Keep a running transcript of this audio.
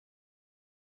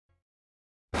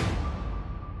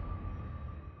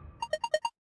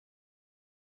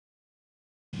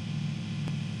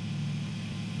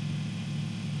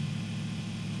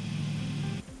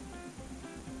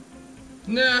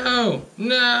No!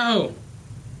 No!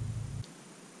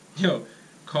 Yo,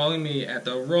 calling me at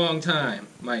the wrong time,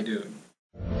 my dude.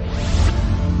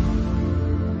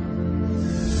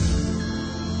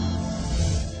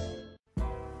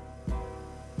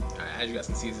 As you guys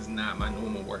can see, this is not my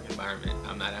normal work environment.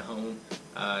 I'm not at home.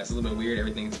 It's a little bit weird.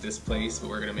 Everything's displaced, but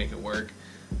we're gonna make it work.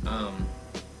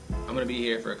 I'm gonna be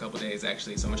here for a couple days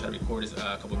actually, so I'm gonna try to record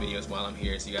a couple videos while I'm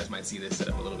here, so you guys might see this set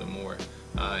up a little bit more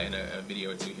in a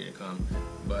video or two here to come.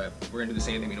 But we're gonna do the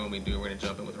same thing we normally do. We're gonna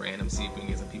jump in with random, see if we can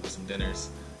get some people some dinners.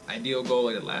 Ideal goal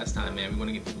like the last time, man. We want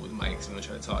to get people with mics. We want to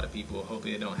try to talk to people.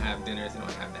 Hopefully they don't have dinners. They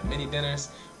don't have that many dinners.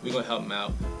 We're gonna help them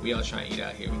out. We all try and eat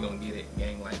out here. We're gonna get it.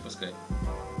 Gang life, what's good?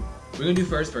 We're gonna do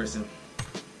first person.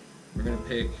 We're gonna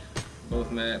pick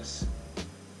both maps.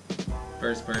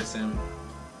 First person.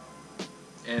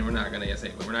 And we're not gonna,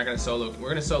 but we're not gonna solo. We're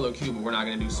gonna solo queue, but we're not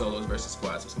gonna do solos versus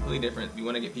squads. So it's completely different. We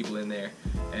want to get people in there,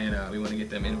 and we want to get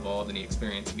them involved in the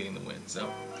experience of getting the win.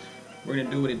 So we're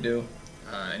gonna do what it do.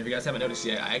 And if you guys haven't noticed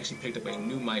yet, I actually picked up a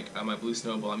new mic on my Blue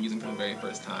Snowball. I'm using for the very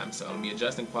first time, so I'm gonna be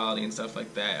adjusting quality and stuff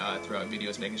like that throughout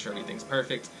videos, making sure everything's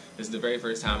perfect. This is the very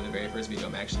first time, the very first video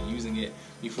I'm actually using it.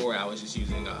 Before I was just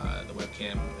using the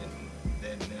webcam, and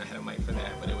then I had a mic for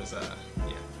that, but it was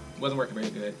yeah. Wasn't working very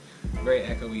good, very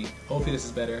echoey. Hopefully this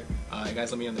is better. You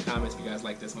guys let me know in the comments if you guys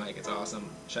like this mic. It's awesome.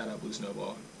 Shout out Blue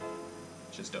Snowball.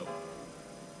 Just dope.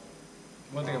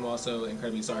 One thing I'm also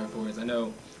incredibly sorry for is I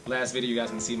know last video you guys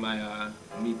can see my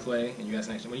me play, and you guys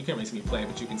can actually, well, you can't really see me play,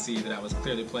 but you can see that I was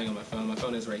clearly playing on my phone. My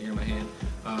phone is right here in my hand.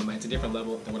 It's a different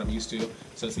level than what I'm used to,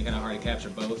 so it's kind of hard to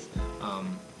capture both.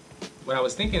 What I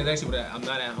was thinking is actually, I'm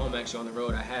not at home, actually on the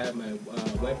road. I have my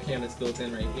webcam that's built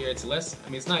in right here. It's less, I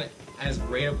mean, it's not as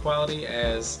great of quality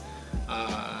as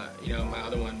you know, my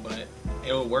other one, but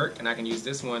it'll work, and I can use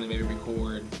this one and maybe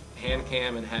record hand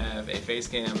cam and have a face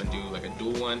cam and do like a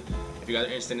dual one. If you guys are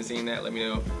interested in seeing that, let me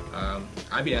know.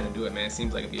 I'd be down to do it, man. It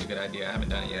seems like it'd be a good idea. I haven't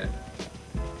done it yet.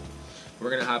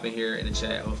 We're gonna hop in here in the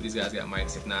chat. Hopefully these guys got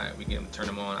mics. If not, we can turn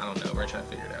them on. I don't know. We're gonna try to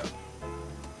figure it out.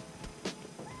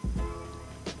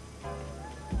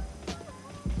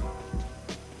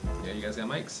 Yeah, you guys got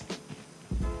mics?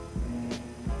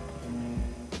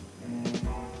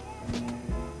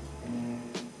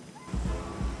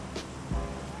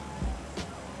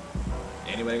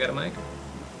 Anybody got a mic?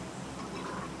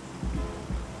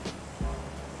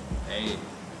 Hey.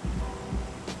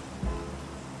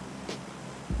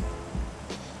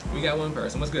 We got one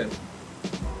person. What's good?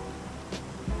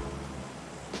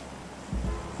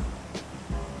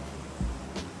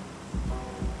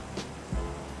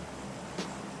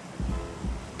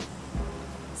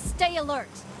 Stay alert.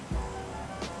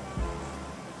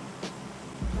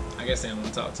 I guess they don't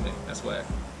want to talk to me. That's whack.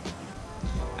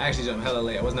 I actually jumped hella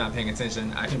late. I was not paying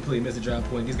attention. I completely missed the drop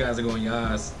point. These guys are going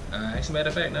yas. Actually, matter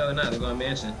of fact, no, they're not. They're going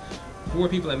mansion. 4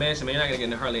 people at mansion, man. You're not gonna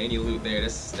get hardly any loot there.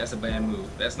 That's a bad move.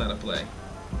 That's not a play.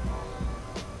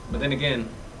 But then again,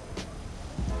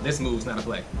 this move's not a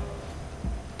play.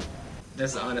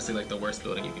 This is honestly like the worst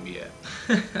building you can be at.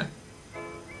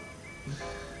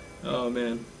 Oh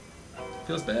man,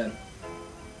 feels bad.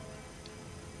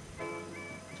 I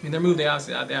mean, their move, they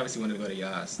obviously wanted to go to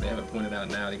Yas. They have it pointed out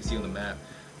now. They can see on the map.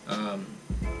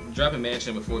 Dropping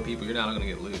mansion with 4 people, you're not going to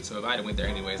get loot. So if I had went there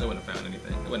anyways, I wouldn't have found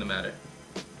anything. It wouldn't have mattered.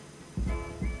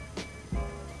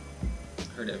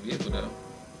 I heard that vehicle though.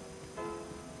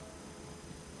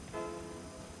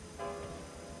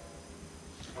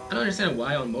 I don't understand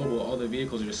why on mobile all the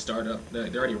vehicles are just start up. They're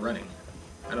already running.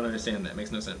 I don't understand that. It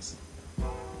makes no sense.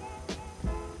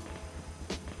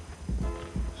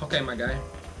 Okay, my guy.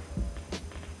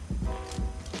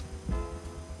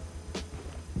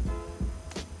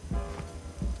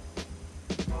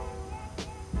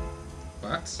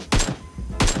 Bots?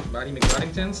 Body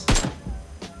McBoddingtons?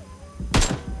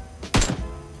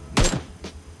 Nope.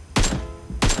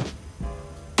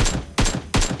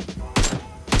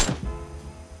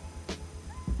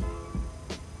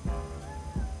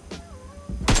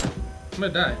 I'm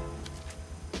gonna die.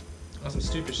 On some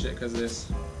stupid shit because of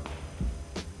this.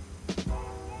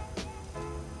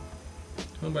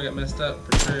 Homeboy got messed up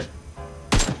for sure.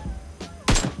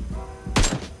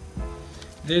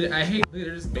 Dude, I hate,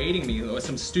 they're just baiting me with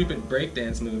some stupid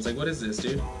breakdance moves. Like, what is this,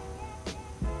 dude?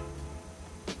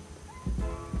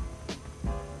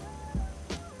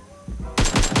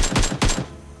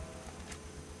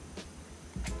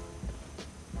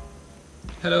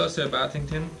 Hello, Sir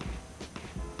Bartington.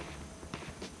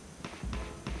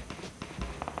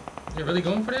 You're really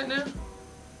going for that now?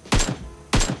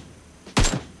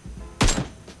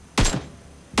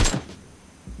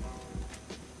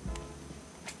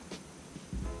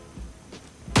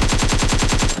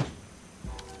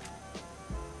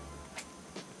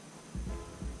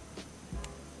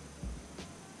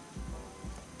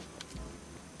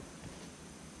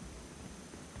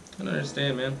 I don't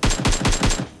understand, man.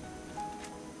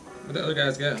 Where'd the other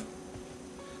guys go?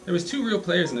 There was 2 real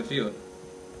players in the field.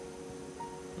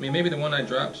 I mean, maybe the one I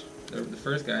dropped, the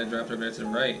first guy I dropped over there to the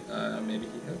right, maybe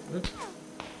he... Oh,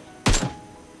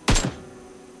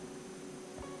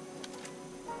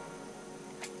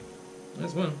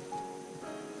 there's one.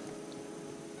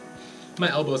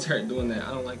 My elbows hurt doing that.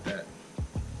 I don't like that.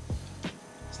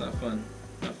 It's not fun.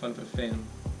 Not fun for the fam.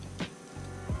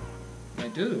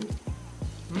 Like, dude,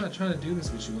 I'm not trying to do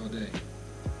this with you all day.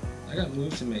 I got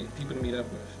moves to make, people to meet up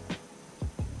with.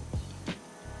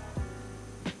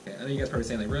 Okay, I know you guys probably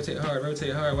saying like, rotate hard,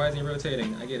 why isn't he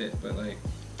rotating? I get it, but like,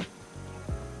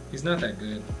 he's not that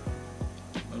good.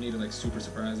 I don't need to like super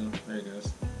surprise him. There he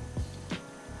goes.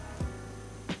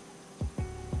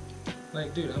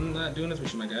 Like, dude, I'm not doing this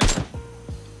with you, my guy.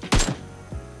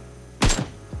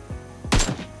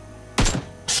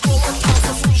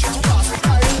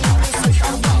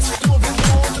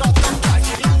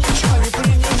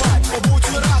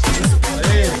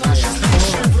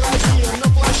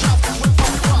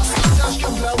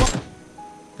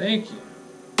 Thank you.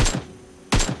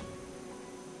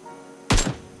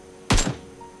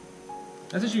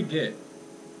 That's what you get.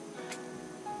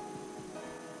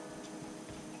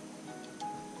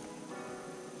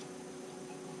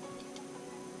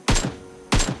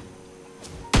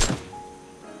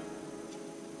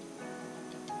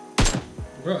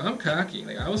 Bro, I'm cocky.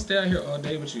 Like, I will stay out here all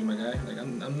day with you, my guy. Like,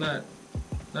 I'm not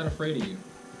afraid of you.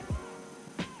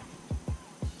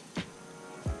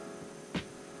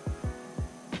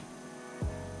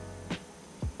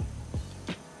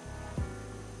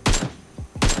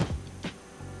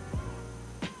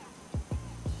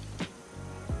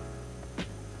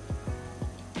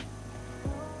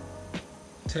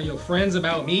 Tell your friends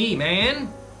about me,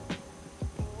 man.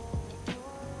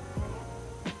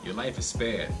 Your life is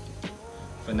spared.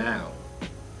 For now.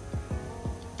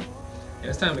 Yeah,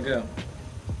 it's time to go.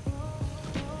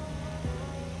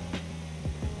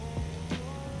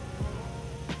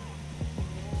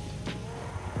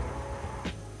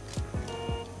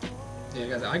 Yeah,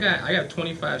 guys, I got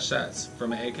 25 shots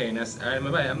from an AK, and that's I'm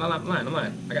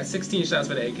lying. I got 16 shots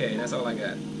for the AK, and that's all I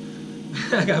got.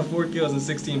 I got 4 kills and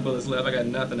 16 bullets left. I got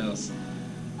nothing else.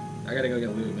 I gotta go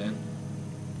get loot, man.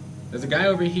 There's a guy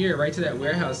over here, right to that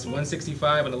warehouse,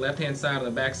 165 on the left-hand side, on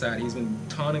the back side. He's been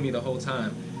taunting me the whole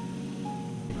time.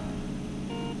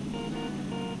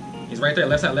 He's right there,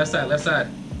 left side.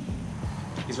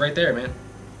 He's right there, man.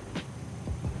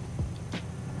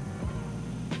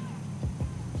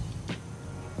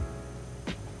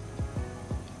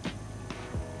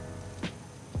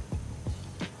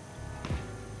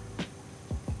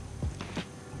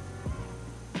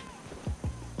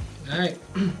 Alright,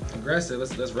 aggressive,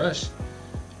 let's rush.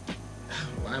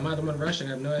 Why am I the one rushing? I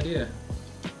have no idea.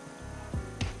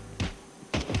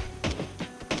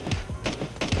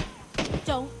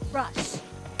 Don't rush.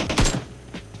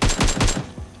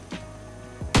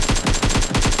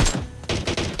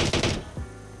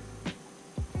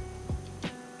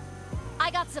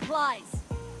 I got supplies.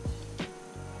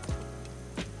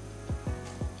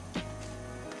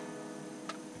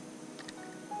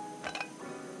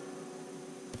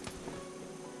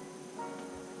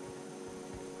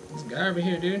 This guy over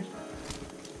here, dude.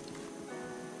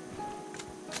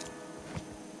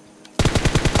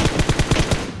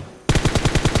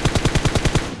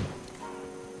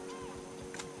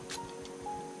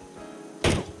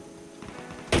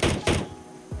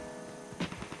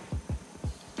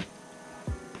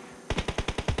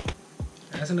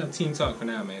 That's enough team talk for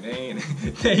now, man. They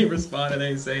ain't responding,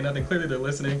 they ain't saying nothing. Clearly they're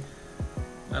listening.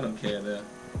 I don't care though.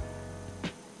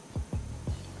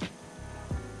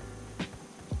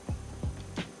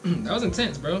 That was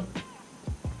intense, bro.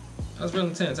 That was real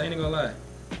intense, I ain't even gonna lie.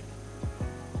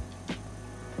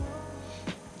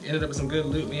 Ended up with some good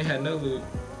loot. We ain't had no loot.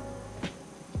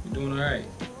 We're doing alright.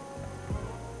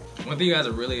 One thing you guys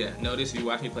will really notice if you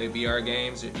watch me play VR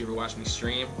games, if you ever watch me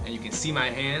stream, and you can see my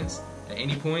hands at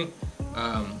any point,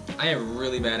 I have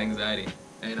really bad anxiety.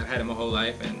 And I've had it my whole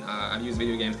life, and I've used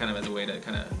video games kind of as a way to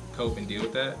kind of cope and deal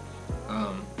with that.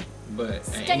 But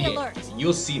Stay alert.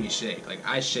 You'll see me shake. Like,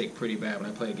 I shake pretty bad when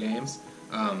I play games.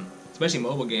 Especially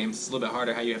mobile games. It's a little bit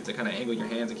harder how you have to kind of angle your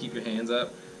hands and keep your hands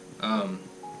up.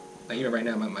 Like even right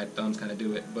now, my thumbs kind of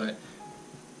do it. But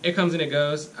it comes and it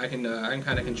goes. I can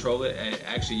kind of control it. I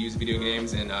actually use video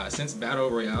games, and since Battle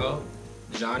Royale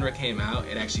genre came out,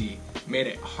 it actually made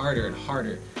it harder and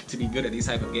harder to be good at these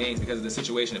type of games because of the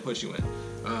situation it puts you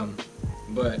in.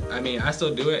 But I mean, I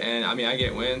still do it, and I mean, I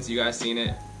get wins. You guys seen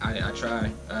it. I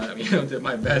try. You know, did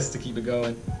my best to keep it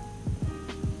going.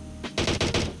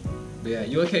 But yeah,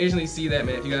 you'll occasionally see that,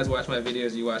 man. If you guys watch my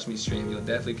videos, you watch me stream, you'll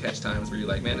definitely catch times where you're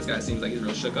like, man, this guy seems like he's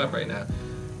real shook up right now.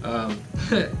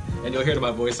 And you'll hear it in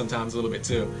my voice sometimes a little bit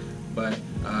too. But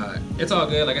it's all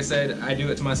good. Like I said, I do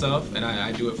it to myself, and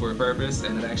I do it for a purpose,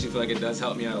 and I actually feel like it does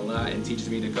help me out a lot and teaches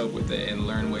me to cope with it and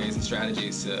learn ways and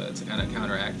strategies to kind of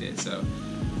counteract it. So,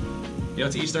 you know,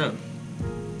 to each their own.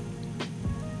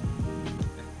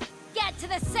 Get to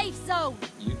the safe zone.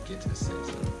 You get to the safe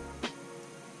zone.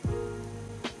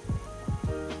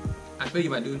 I feel you,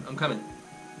 my dude. I'm coming.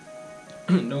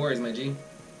 No worries, my G.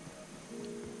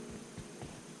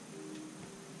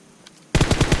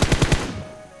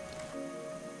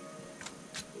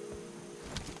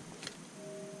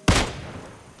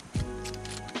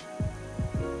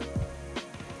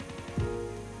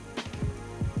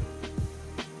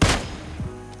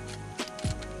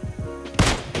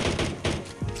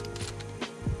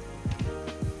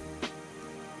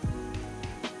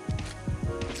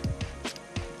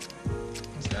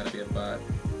 Gotta be a bot.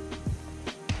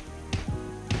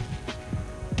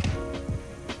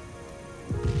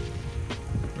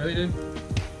 Really, dude?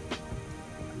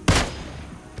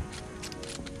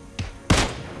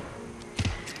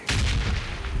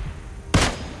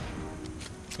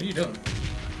 What are you doing?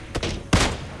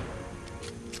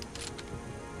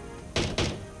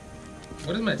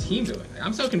 What is my team doing?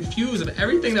 I'm so confused of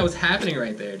everything that was happening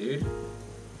right there, dude.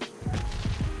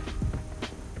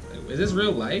 Is this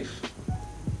real life?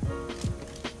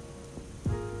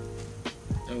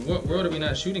 In what world are we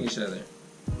not shooting each other?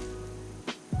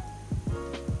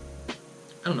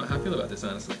 I don't know how I feel about this,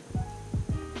 honestly.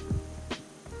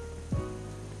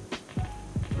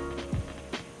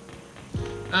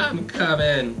 I'm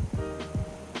coming.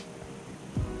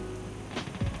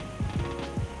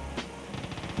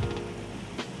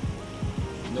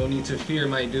 No need to fear,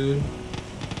 my dude.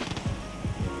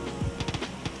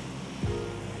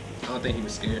 I don't think he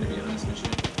was scared, to be honest with you.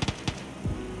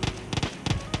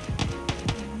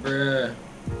 Bruh.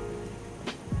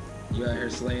 You out here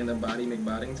slaying the body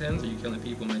McBoddingtons? Or you killing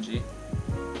people, my G?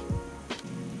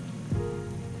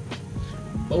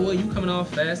 Boy, you coming off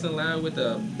fast and loud with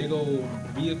a big old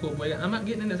vehicle, boy. I'm not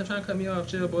getting in this. I'm trying to cut me off.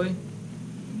 Chill, boy.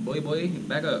 Boy,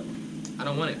 back up. I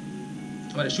don't want it.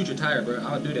 I'm about to shoot your tire, bro.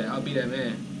 I'll do that. I'll be that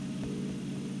man.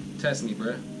 Test me,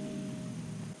 bro.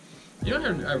 You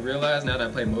know what I realize now that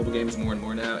I play mobile games more and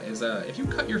more now is if you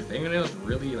cut your fingernails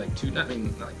really like not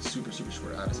like super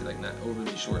short, obviously, like not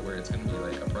overly short where it's gonna be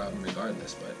like a problem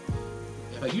regardless, but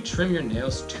if like you trim your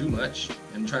nails too much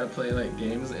and try to play like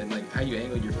games and like how you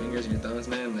angle your fingers and your thumbs,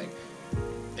 man, like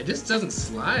it just doesn't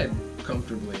slide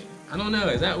comfortably. I don't know,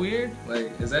 is that weird?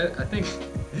 Like, is that, I think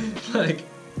like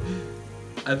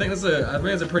I think it's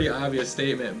a pretty obvious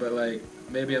statement, but like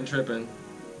maybe I'm tripping.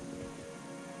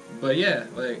 But yeah,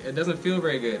 like, it doesn't feel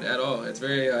very good at all. It's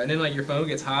very, and then like your phone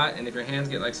gets hot, and if your hands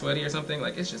get like sweaty or something,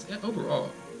 like it's just, overall,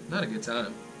 not a good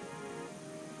time.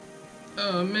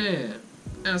 Oh man,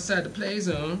 outside the play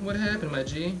zone, what happened, my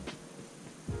G?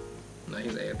 No,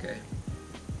 he's A-okay.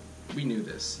 We knew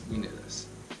this,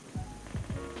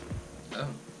 Oh.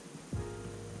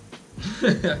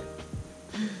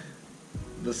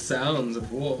 The sounds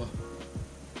of war.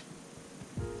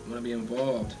 I'm gonna be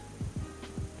involved.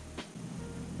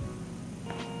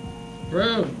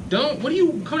 Bro, what are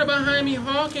you coming behind me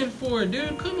honking for,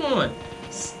 dude? Come on.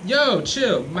 Yo,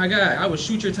 chill, my guy. I will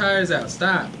shoot your tires out.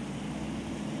 Stop.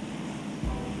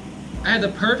 I had the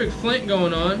perfect flank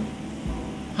going on.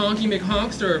 Honky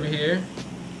McHonkster over here.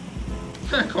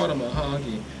 I called him a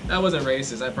honky. That wasn't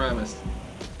racist, I promised.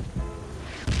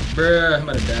 Bruh, I'm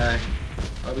about to die.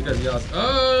 Oh, because y'all.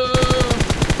 Oh!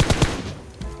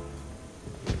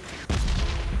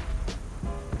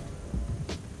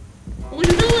 What was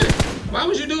you doing? Why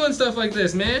was you doing stuff like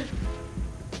this, man?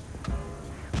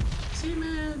 See,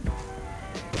 man.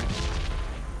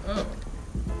 Oh.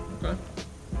 Okay.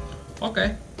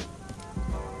 Okay.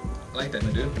 I like that,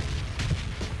 my dude.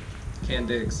 Can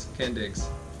digs.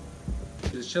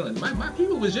 Just chilling. My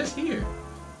people was just here.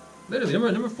 Literally,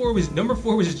 number four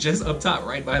was just up top,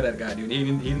 right by that guy, dude. He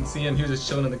didn't see him. He was just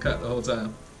chilling in the cut the whole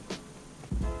time.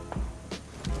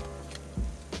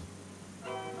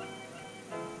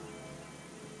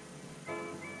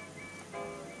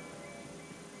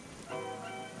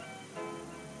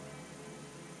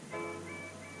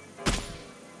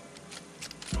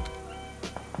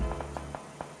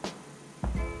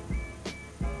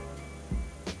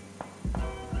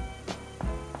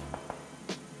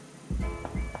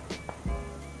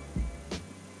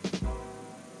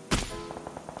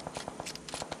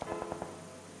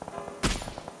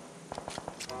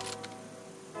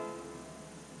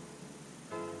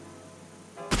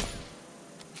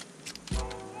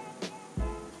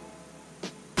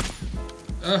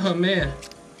 Oh man.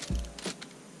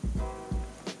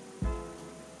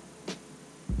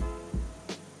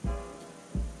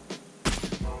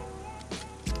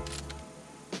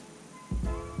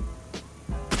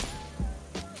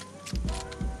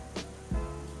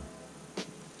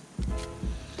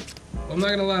 Well, I'm not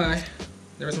gonna lie,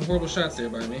 there were some horrible shots there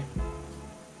by me.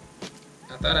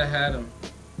 I thought I had him.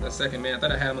 The second man, I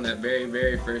thought I had him on that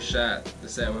very first shot. The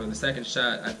second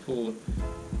shot I pulled,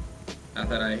 I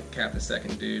thought I capped the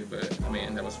second dude, but I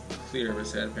mean, that was clear over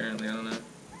his head apparently, I don't know.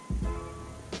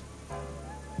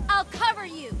 I'll cover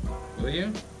you! Will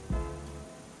you?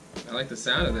 I like the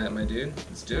sound of that, my dude.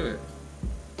 Let's do it.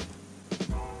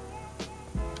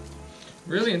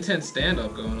 Really intense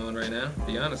standoff going on right now, to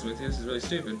be honest with you. This is really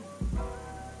stupid.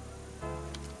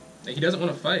 Like, he doesn't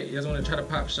want to fight. He doesn't want to try to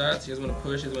pop shots. He doesn't want to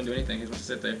push. He doesn't want to do anything. He just wants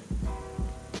to sit there.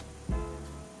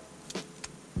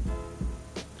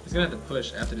 He's going to have to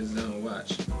push after this zone.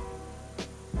 Watch.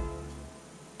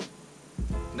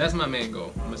 That's my main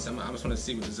goal. I just want to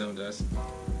see what the zone does.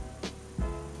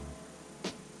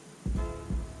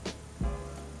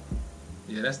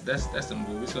 Yeah, that's the move.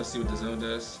 We're just going to see what the zone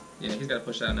does. Yeah, he's got to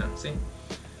push out now. See?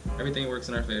 Everything works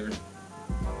in our favor.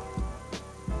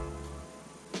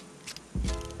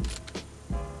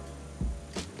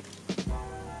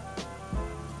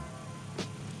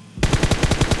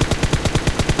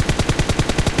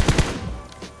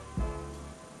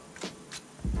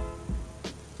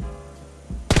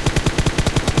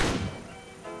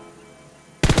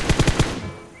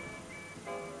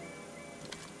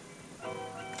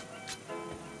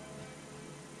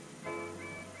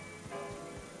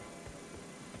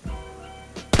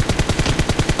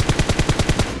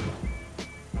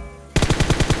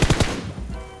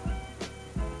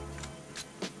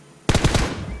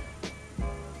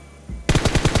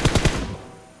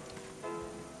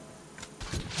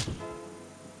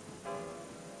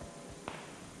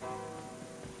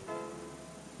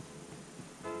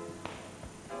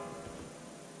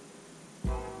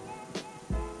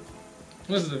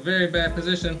 This is a very bad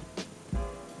position.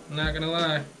 I'm not gonna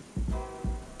lie.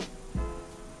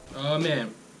 Oh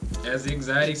man, as the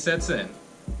anxiety sets in.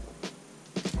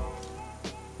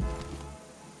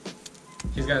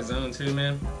 He's got zone too,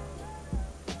 man.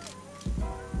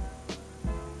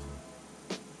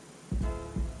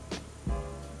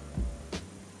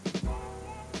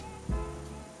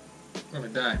 I'm gonna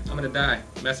die. I'm gonna die.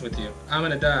 Messing with you. I'm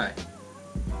gonna die.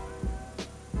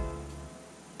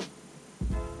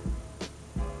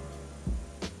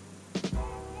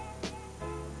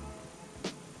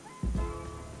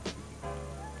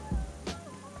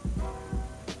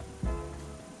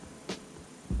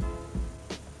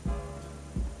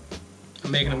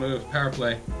 I'm making a move. Power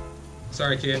play.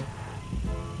 Sorry, kid.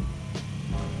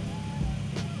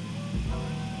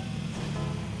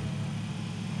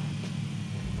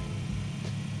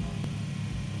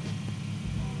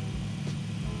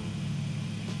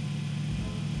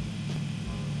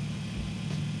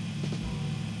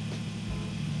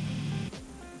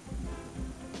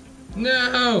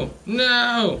 No!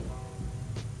 No!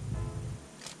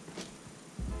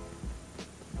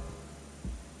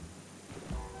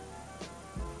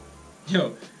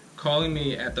 Yo, calling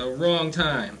me at the wrong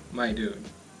time, my dude.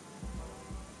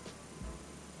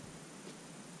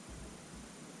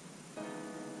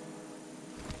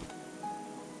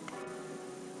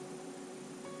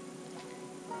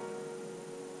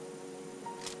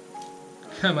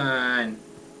 Come on.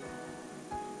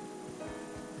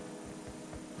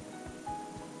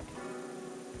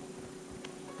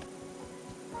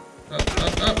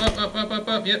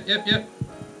 Up. Yep.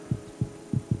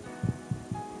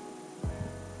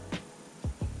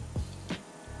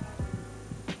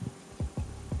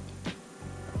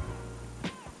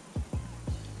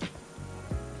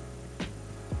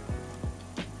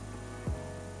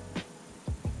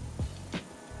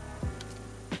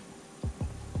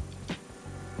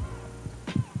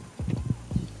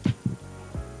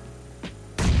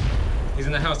 He's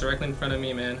in the house directly in front of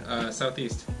me, man.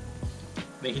 Southeast. I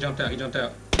think he jumped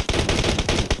out.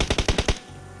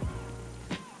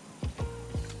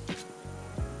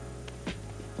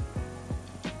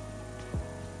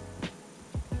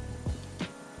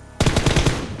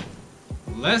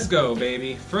 Let's go,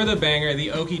 baby. For the banger, the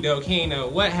okie doke. He ain't know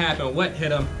what happened, what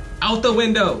hit him. Out the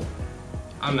window.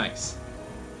 I'm nice.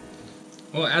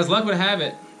 Well, as luck would have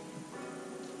it,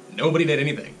 nobody did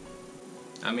anything.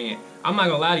 I mean, I'm not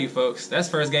gonna lie to you folks, that's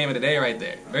first game of the day right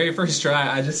there. Very first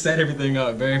try, I just set everything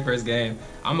up, very first game.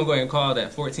 I'm gonna go ahead and call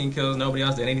that 14 kills, nobody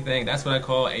else did anything. That's what I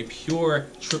call a pure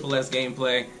triple S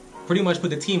gameplay. Pretty much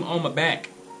put the team on my back.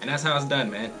 And that's how it's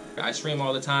done, man. I stream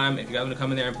all the time. If you guys want to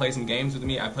come in there and play some games with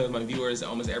me, I play with my viewers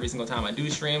almost every single time I do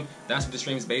stream. That's what the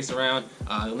stream is based around.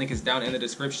 The link is down in the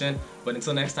description. But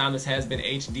until next time, this has been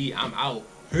HD. I'm out.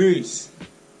 Peace.